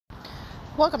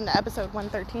Welcome to episode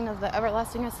 113 of the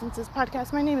Everlasting Essences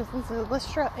podcast. My name is Lindsay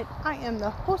Listra, and I am the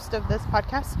host of this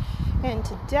podcast. And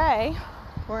today,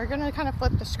 we're going to kind of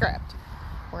flip the script.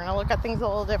 We're going to look at things a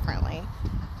little differently.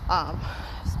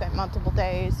 Spent multiple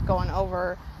days going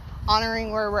over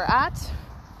honoring where we're at.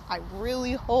 I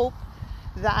really hope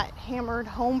that hammered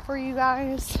home for you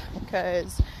guys,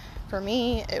 because for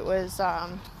me, it was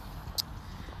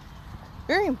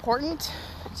very important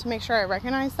to make sure I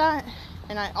recognize that.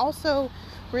 And I also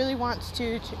really want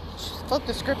to flip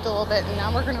the script a little bit, and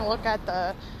now we're going to look at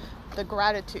the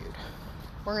gratitude.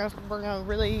 We're gonna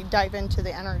really dive into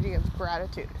the energy of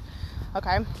gratitude.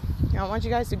 Okay, I want you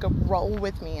guys to go roll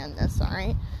with me in this. All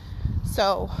right.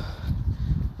 So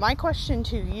my question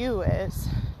to you is,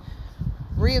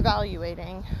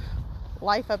 reevaluating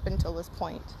life up until this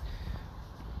point,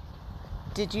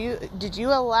 did you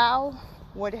allow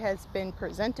what has been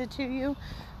presented to you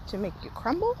to make you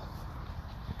crumble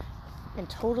and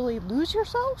totally lose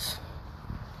yourself?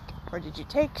 Or did you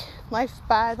take life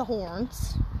by the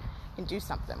horns and do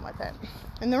something with it?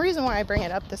 And the reason why I bring it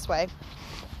up this way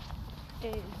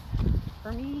is,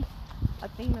 for me, a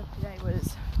theme of today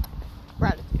was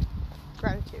gratitude.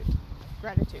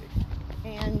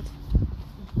 And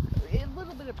a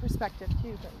little bit of perspective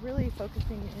too, but really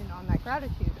focusing in on that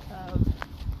gratitude of,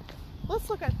 let's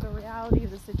look at the reality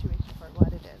of the situation for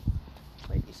what it is,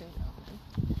 ladies and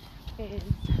gentlemen.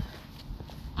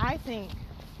 I think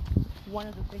one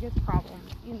of the biggest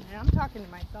problems, and I'm talking to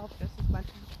myself just as much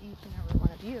as each and every one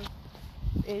of you,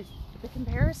 is the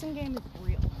comparison game is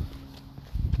real.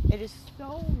 It is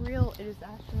so real, it is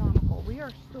astronomical. We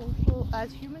are social,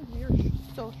 as humans, we are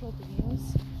social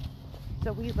beings.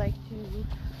 So we like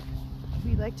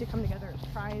to come together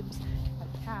as tribes,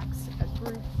 as packs, as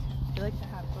groups. We like to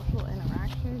have social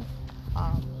interaction,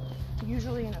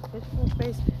 usually in a physical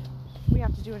space. We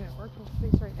have to do it in a virtual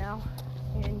space right now.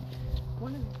 And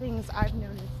one of the things I've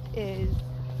noticed is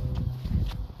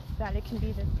that it can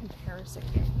be this comparison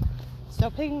game. So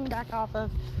picking back off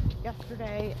of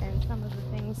yesterday and some of the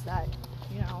things that,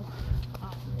 I'm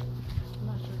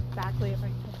not sure exactly if I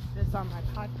can put this on my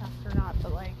podcast or not,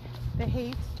 but like the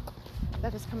hate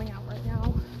that is coming out right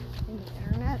now in the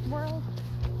internet world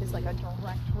is like a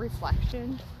direct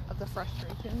reflection of the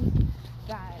frustrations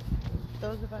that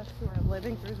those of us who are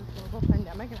living through this global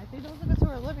pandemic, and I say those of us who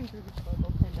are living through this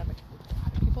global pandemic, a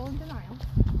lot of people in denial,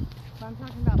 but I'm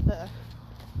talking about the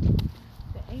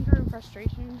anger and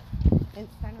frustration and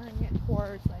centering it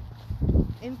towards like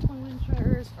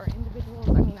influencers or individuals.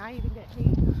 I mean, I even get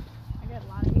hate. I get a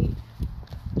lot of hate,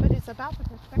 but it's about the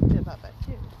perspective of it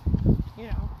too.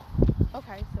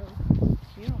 Okay, so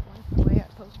you don't like the way I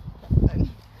post something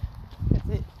because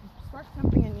it sparks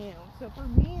something in you. So for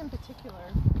me in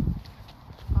particular,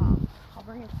 I'll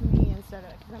bring it to me instead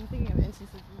of, because I'm thinking of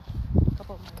instances with a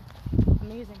couple of my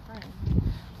amazing friends.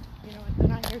 They're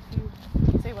not here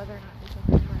to say whether or not they think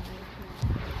they're going to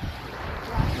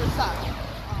laugh or suck,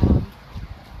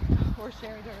 or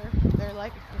share their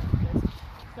life experiences.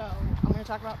 So I'm going to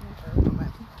talk about me for a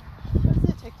moment. I was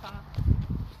at TikTok,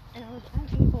 and I was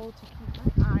unable to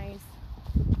keep my eyes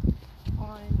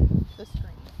on the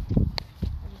screen. I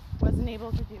just wasn't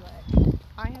able to do it.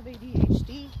 I have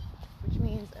ADHD, which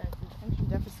means attention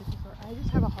deficit disorder. I just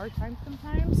have a hard time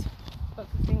sometimes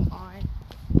focusing on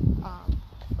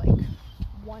like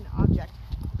one object.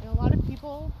 And a lot of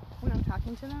people, when I'm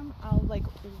talking to them, I'll like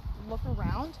look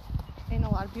around, and a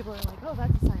lot of people are like, "Oh,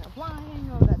 that's a sign of lying.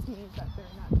 Oh, that means that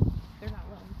they're not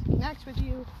willing to connect with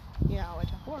you.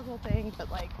 It's a horrible thing." But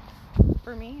like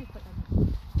for me, it's like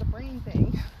a brain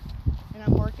thing, and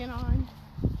I'm working on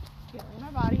healing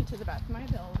my body to the best of my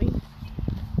ability.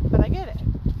 But I get it.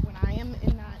 When I am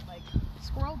in that like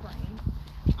squirrel brain,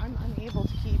 I'm unable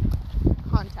to keep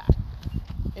contact.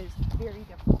 It is very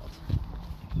difficult.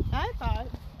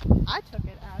 I took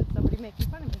it as somebody making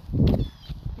fun of me,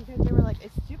 because they were like,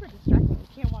 "It's super distracting. You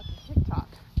can't watch a TikTok."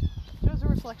 So it was a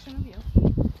reflection of you.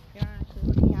 You're not actually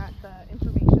looking at the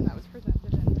information that was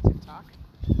presented in the TikTok.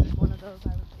 It was one of those I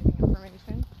was giving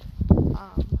information.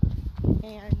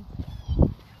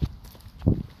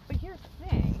 But here's the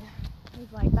thing. It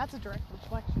was like, that's a direct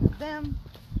reflection of them.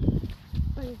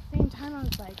 But at the same time, I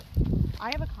was like,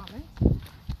 I have a comment.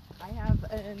 I have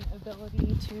an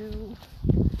ability to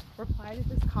reply to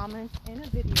this comment in a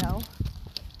video,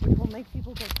 which will make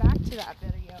people go back to that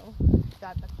video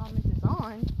that the comment is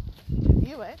on to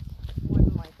view it, more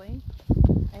than likely,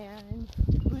 and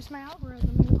boost my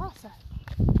algorithm in the process.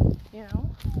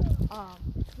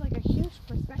 It's like a huge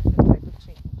perspective type of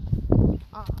change.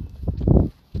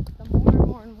 The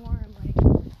more and more I'm like,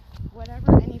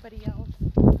 whatever anybody else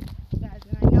says,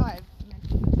 and I know I've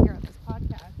mentioned this here on this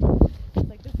podcast,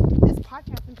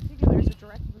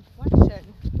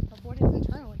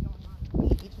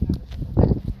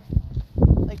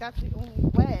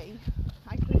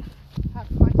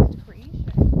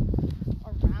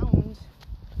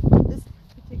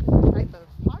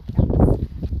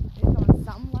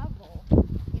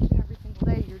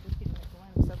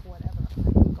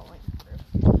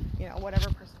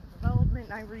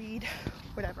 hide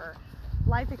whatever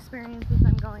life experiences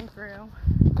I'm going through,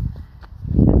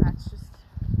 because that's just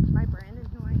my brand and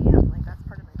who I am. Like, that's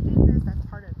part of my business, that's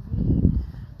part of me.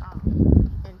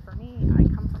 And for me, I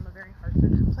come from a very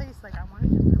heart-centered place. Like, I want to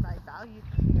just provide value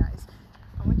to you guys.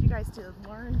 I want you guys to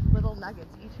learn little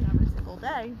nuggets each and every single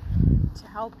day to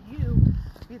help you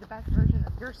be the best version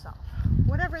of yourself,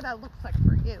 whatever that looks like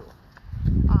for you.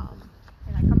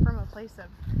 And I come from a place of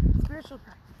spiritual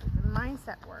practices and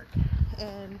mindset work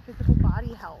and physical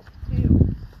body health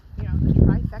too. You know, the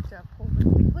trifecta of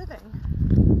holistic living.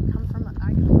 I come from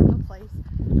a place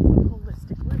of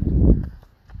holistic living.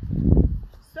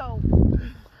 So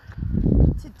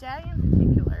today in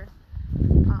particular,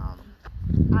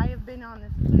 I have been on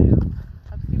this loop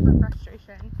of super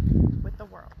frustration with the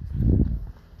world,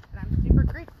 and I'm super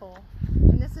grateful.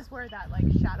 And this is where that like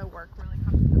shadow work really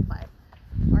comes into play.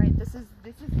 All right, this is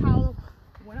how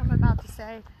what I'm about to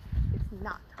say is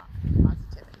not toxic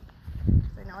positivity.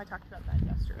 I know I talked about that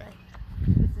yesterday.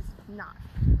 This is not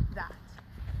that.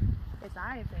 It's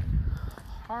I have been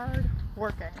hard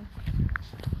working,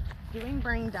 doing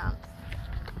brain dumps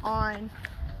on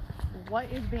what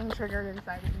is being triggered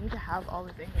inside of me to have all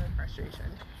this anger and frustration.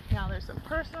 Now, there's some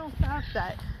personal stuff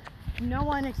that no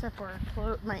one except for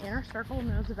my inner circle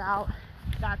knows about.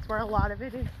 That's where a lot of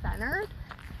it is centered,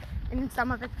 and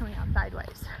some of it's coming out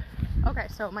sideways. Okay,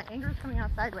 so my anger is coming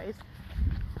out sideways.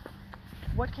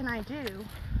 What can I do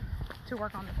to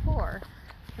work on the core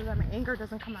so that my anger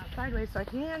doesn't come out sideways, so I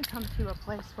can come to a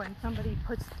place when somebody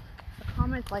puts a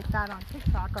comment like that on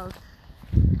TikTok of,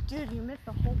 dude, you missed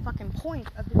the whole fucking point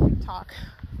of the TikTok,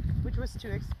 which was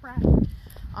to express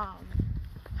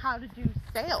how to do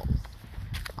sales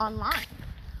online.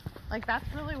 Like,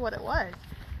 that's really what it was.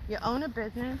 You own a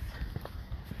business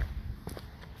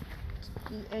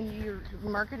and you're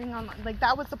marketing online. Like,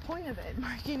 that was the point of it,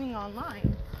 marketing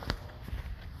online.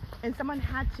 And someone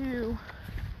had to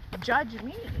judge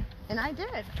me, and I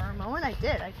did for a moment. I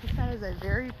did. I took that as a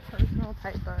very personal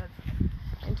type of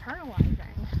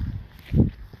internalizing.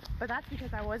 But that's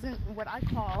because I wasn't what I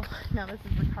call, now this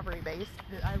is recovery based,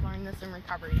 I learned this in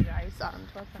recovery, guys,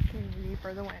 12-step community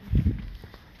for the win.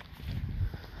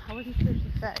 I wasn't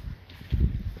spiritually fit.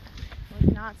 I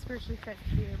was not spiritually fit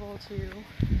to be able to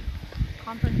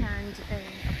comprehend and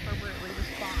appropriately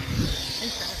respond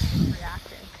instead of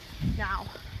reacting. Now,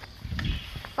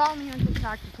 follow me on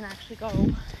TikTok, you can actually go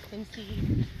and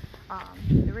see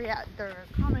the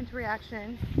comment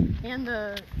reaction and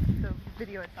the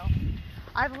video itself.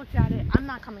 I've looked at it. I'm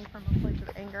not coming from a place of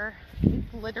anger.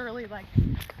 It's literally like,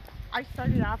 I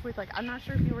started off with like, I'm not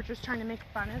sure if you were just trying to make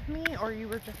fun of me or you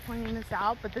were just pointing this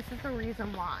out, but this is the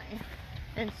reason why.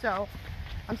 And so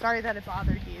I'm sorry that it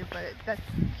bothered you, but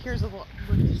here's a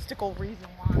logistical reason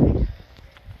why.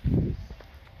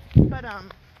 But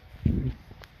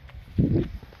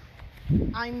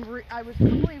I was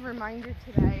totally reminded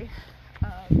today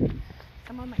of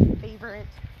some of my favorite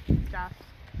stuff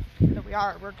that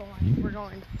we're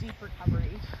going deep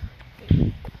recovery.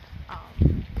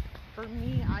 For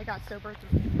me, I got sober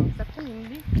through the 12-step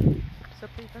community, so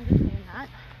please understand that.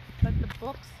 But the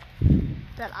books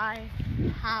that I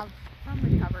have from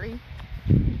recovery,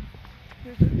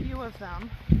 there's a few of them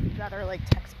that are like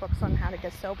textbooks on how to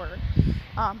get sober,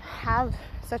 have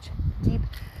such deep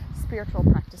spiritual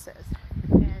practices.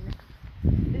 And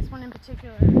this one in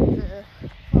particular is the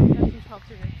 12 Steps and 12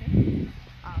 Traditions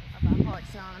of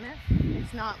Alcoholics Anonymous.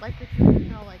 It's not like the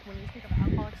traditional, like when you think of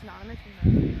Alcoholics Anonymous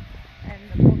and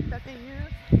the book that they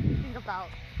use, you think about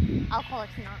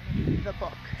Alcoholics Anonymous, the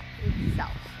book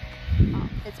itself.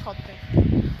 It's called Think,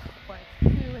 or it's 2,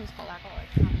 and it's called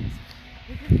Alcoholics Anonymous.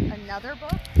 This is another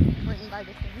book written by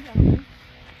the same gentleman,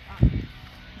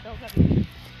 Bill W.,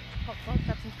 called 12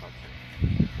 Steps and 12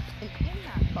 Traditions. And in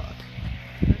that book,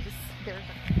 there's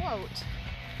a quote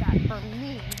that for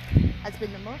me has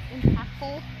been the most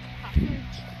impactful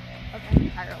passage of my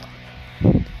entire life.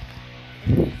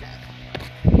 And it said,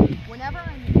 whenever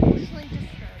I'm emotionally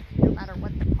disturbed, no matter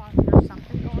what the cause, there's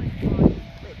something going on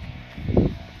with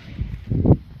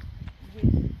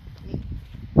me.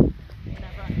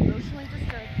 Whenever I'm emotionally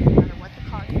disturbed, no matter what the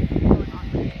cause, there's something going on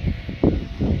with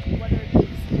me. Whether it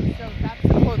is, so that's the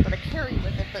quote that I carry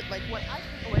with it, but like what I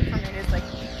take away from it is like,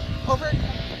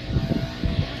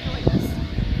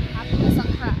 happiness on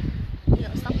crack, you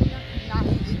know, something that's not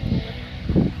equilibrium.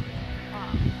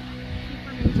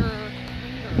 Super major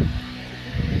anger,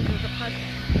 super major depression,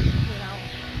 you know,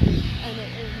 and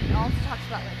it also talks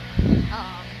about like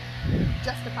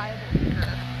justifiable anger.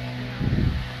 You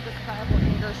know, justifiable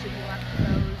anger should be left to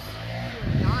those who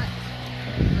are not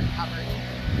in recovery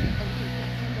and who can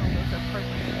handle those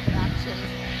appropriate reactions. emotions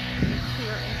in a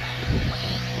clear and factual way.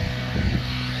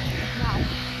 Now,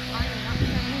 I am not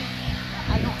saying that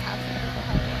I don't have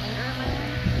sympathetic anger in my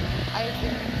life. I have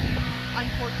been,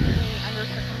 unfortunately, under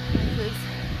circumstances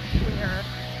where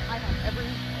I have every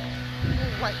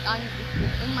right, I'm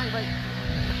in my right,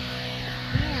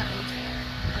 and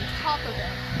on top of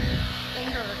it,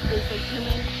 anger is a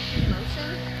human emotion.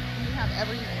 You have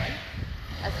every right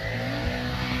as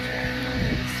humans to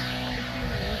experience the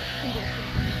human condition,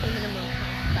 human emotional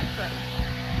spectrum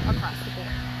across the board.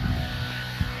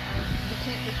 You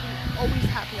can't just be always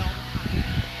happy all the time. You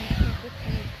can't just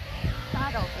be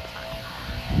sad all the time.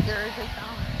 There is a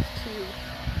balance to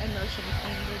emotions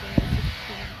and living this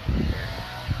human experience.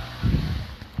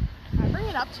 I bring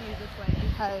it up to you this way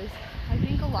because I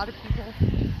think a lot of people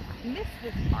miss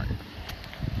this part.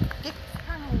 It's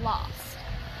kind of lost.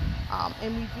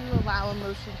 And we do allow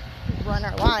emotions to run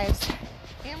our lives,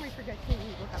 and we forget to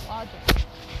look at logic. It's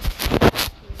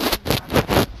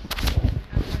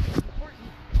important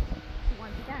to,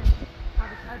 once again,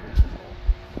 have a tribe of people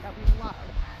that we love,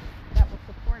 that will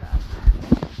support us,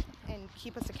 and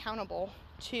keep us accountable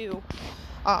to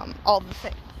all the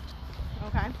things.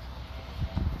 Okay?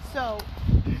 So,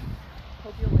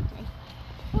 hope you're with me.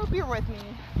 Hope you're with me.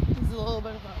 This is a little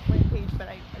bit of a rampage, but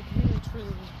I really, truly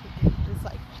need to do this.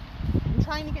 Like, I'm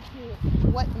trying to get to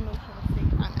what emotional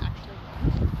state I'm actually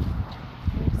in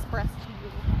and express to you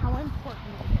how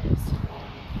important it is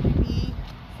to be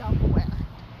self-aware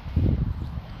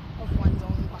of one's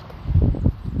own body,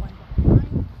 one's own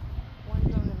mind,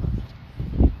 one's own emotions.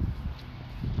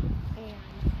 And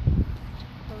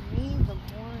for me, the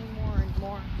more and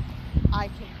more I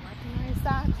can recognize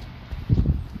that,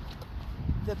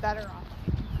 the better off I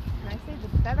am. And I say the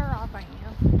better off I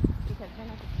am because then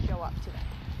I can show up to that.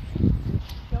 I can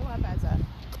show up as an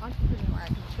entrepreneur, I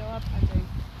can show up as a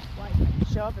wife, I can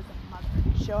show up as a mother, I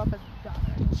can show up as a daughter,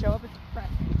 I can show up as a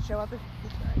friend, I can show up as a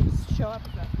sister, I can show up as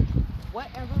a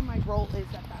whatever my role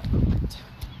is at that moment.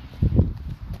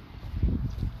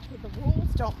 But the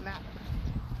roles don't matter.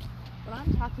 What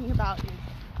I'm talking about is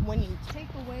when you take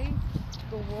away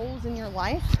the roles in your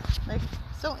life, like,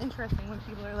 so interesting when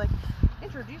people are like,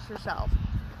 introduce yourself,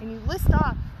 and you list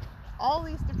off all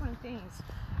these different things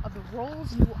of the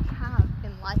roles you have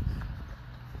in life,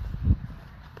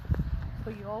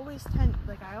 but you always tend,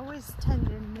 like, I always tend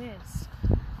to miss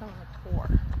some of the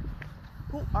core.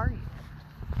 Who are you?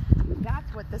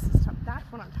 That's what this is,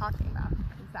 that's what I'm talking about,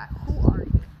 is that who are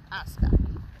you aspect.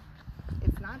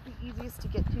 It's not the easiest to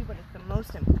get to, but it's the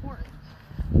most important.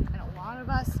 And a lot of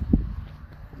us,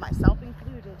 myself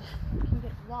included, can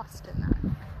get lost in that.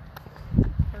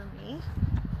 For me,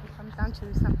 it comes down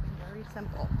to something very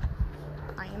simple.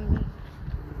 I am me.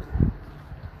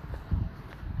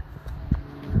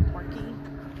 I'm quirky, I'm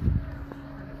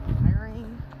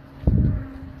inspiring,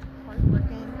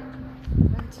 hardworking,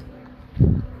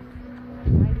 and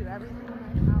I do everything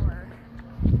in my power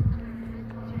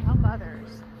to help others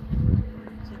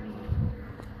to be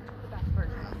the best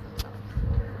version of themselves.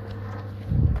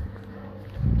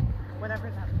 Whatever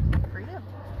that looks like for you.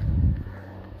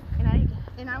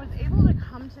 And I was able to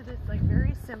come to this, like,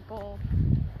 very simple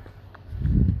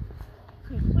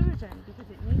conclusion because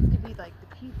it needs to be like the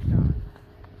keystone.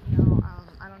 You know,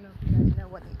 I don't know if you guys know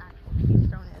what an actual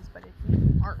keystone is, but it's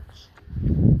an arch.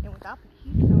 And without the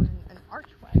keystone and an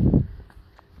archway,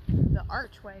 the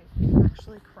archway can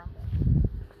actually crumble.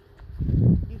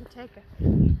 You could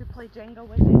play Jenga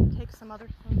with it and take some other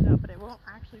stones out, but it won't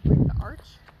actually break the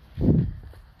arch. If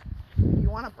you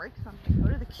want to break something, go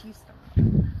to the keystone.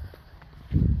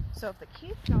 So if the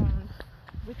keystone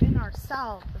within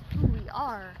ourselves of who we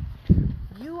are,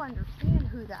 you understand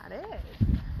who that is,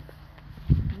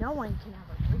 no one can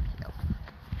ever break you.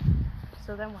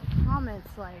 So then when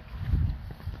comments like,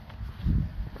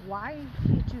 why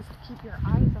can't you keep your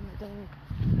eyes on the dang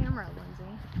camera,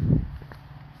 Lindsay,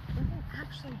 doesn't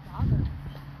actually bother me.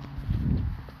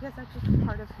 Because that's just a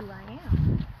part of who I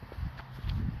am.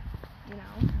 You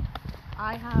know?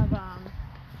 I have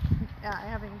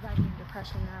anxiety and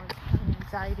depression, and I was having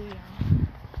anxiety, and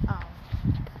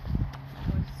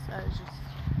I was just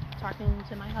talking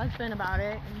to my husband about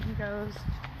it, and he goes,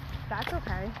 that's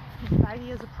okay,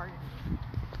 anxiety is a part of you.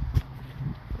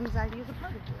 Anxiety is a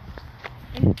part of you.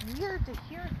 And it's weird to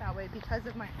hear it that way because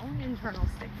of my own internal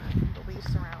stigma and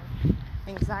beliefs around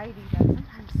anxiety, that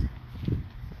sometimes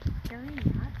hearing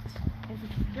that in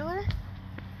particular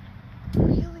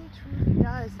really truly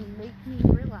does make me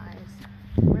realize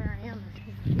where I am as a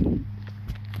human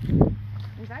being.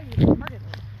 Anxiety is a part of me.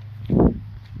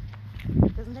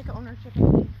 It doesn't take ownership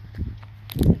of me.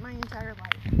 It isn't my entire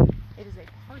life. It is a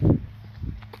part of me.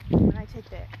 when I take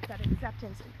that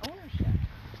acceptance and ownership,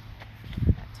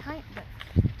 that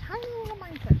tiny little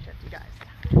mindset shift, you guys,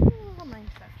 tiny little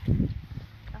mindset shift,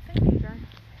 nothing major,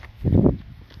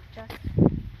 just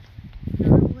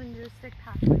neurolinguistic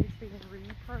pathways being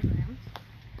reprogrammed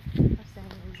of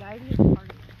saying anxiety is part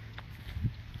of me.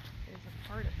 It is a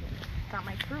part of me. It's not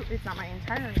my truth, it's not my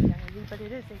entire identity, but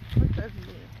it is a part of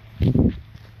me.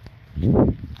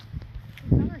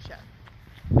 It's ownership.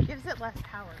 It gives it less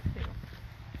power too.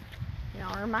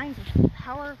 Our minds are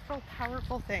powerful,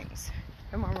 powerful things.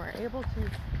 And when we're able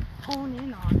to hone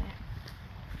in on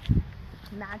it,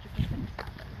 magical things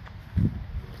happen.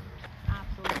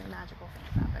 Absolutely magical things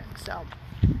happen. So,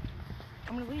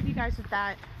 I'm going to leave you guys with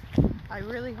that. I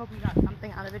really hope you got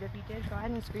something out of it. If you did, go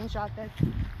ahead and screenshot this.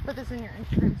 Put this in your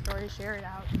Instagram story. Share it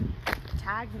out.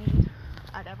 Tag me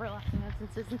at Everlasting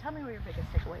Essences and tell me what your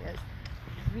biggest takeaway is.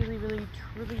 I really, really,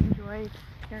 truly enjoy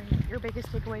hearing what your biggest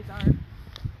takeaways are.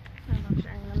 I love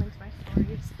sharing them into my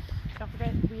stories. Don't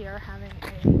forget, we are having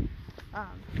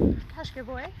a cash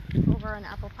giveaway over on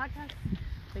Apple Podcasts.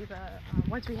 Leave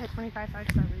once we hit 25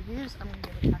 5-star reviews, I'm going to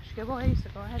give a cash giveaway. So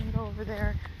go ahead and go over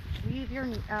there. Leave your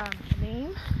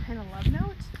name and a love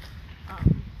note.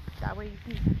 That way you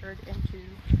can be entered into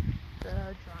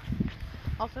the drawing.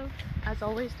 Also, as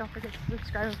always, don't forget to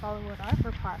subscribe and follow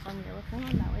whatever platform you're listening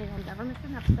on. That way you'll never miss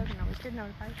an episode and always get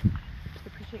notified. I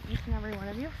appreciate each and every one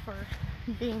of you for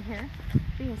being here,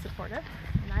 being supportive,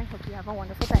 and I hope you have a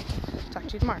wonderful day. Talk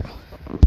to you tomorrow.